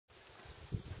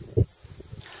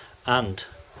And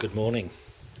good morning.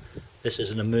 This is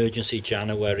an emergency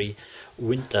January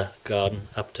winter garden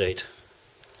update.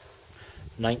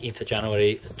 19th of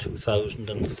January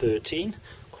 2013,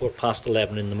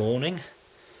 11:15 in the morning.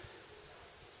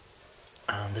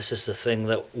 And this is the thing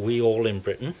that we all in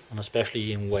Britain, and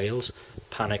especially in Wales,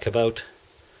 panic about.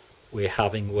 We're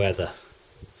having weather.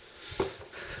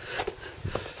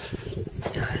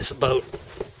 It's about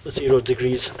 0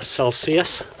 degrees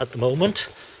Celsius at the moment.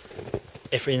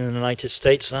 If you're in the United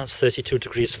States, that's 32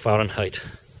 degrees Fahrenheit.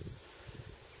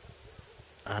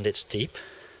 And it's deep,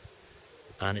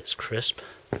 and it's crisp,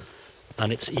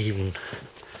 and it's even.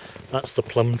 That's the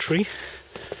plum tree.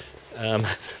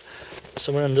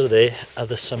 Somewhere under there are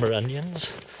the summer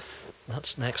onions.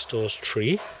 That's next door's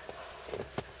tree.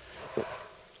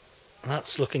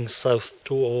 That's looking south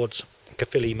towards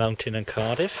Caerphilly Mountain and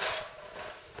Cardiff.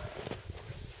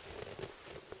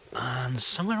 And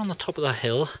somewhere on the top of that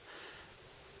hill,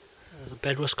 the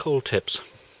bedrust coal tips.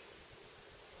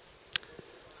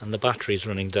 And the battery's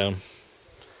running down.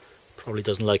 Probably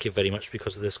doesn't like it very much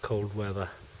because of this cold weather.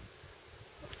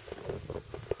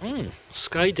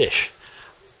 Sky dish.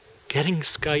 Getting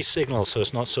sky signal, so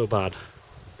it's not so bad.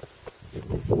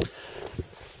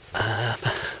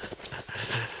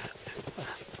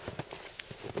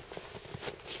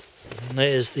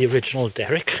 There's the original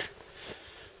derrick,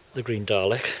 the green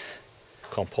Dalek,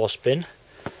 compost bin,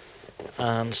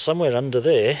 and somewhere under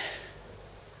there,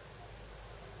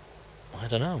 I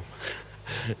don't know,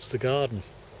 it's the garden.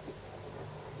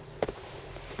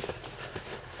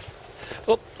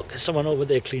 Oh, look, there's someone over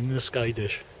there cleaning the sky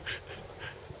dish.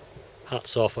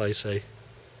 Hats off, I say.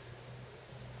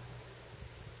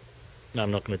 No,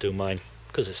 I'm not going to do mine,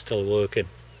 because it's still working.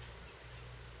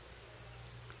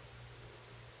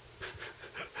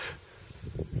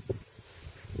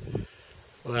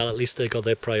 Well, at least they got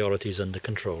their priorities under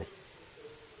control.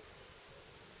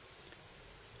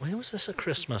 Where was this at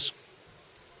Christmas?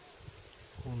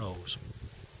 Who knows?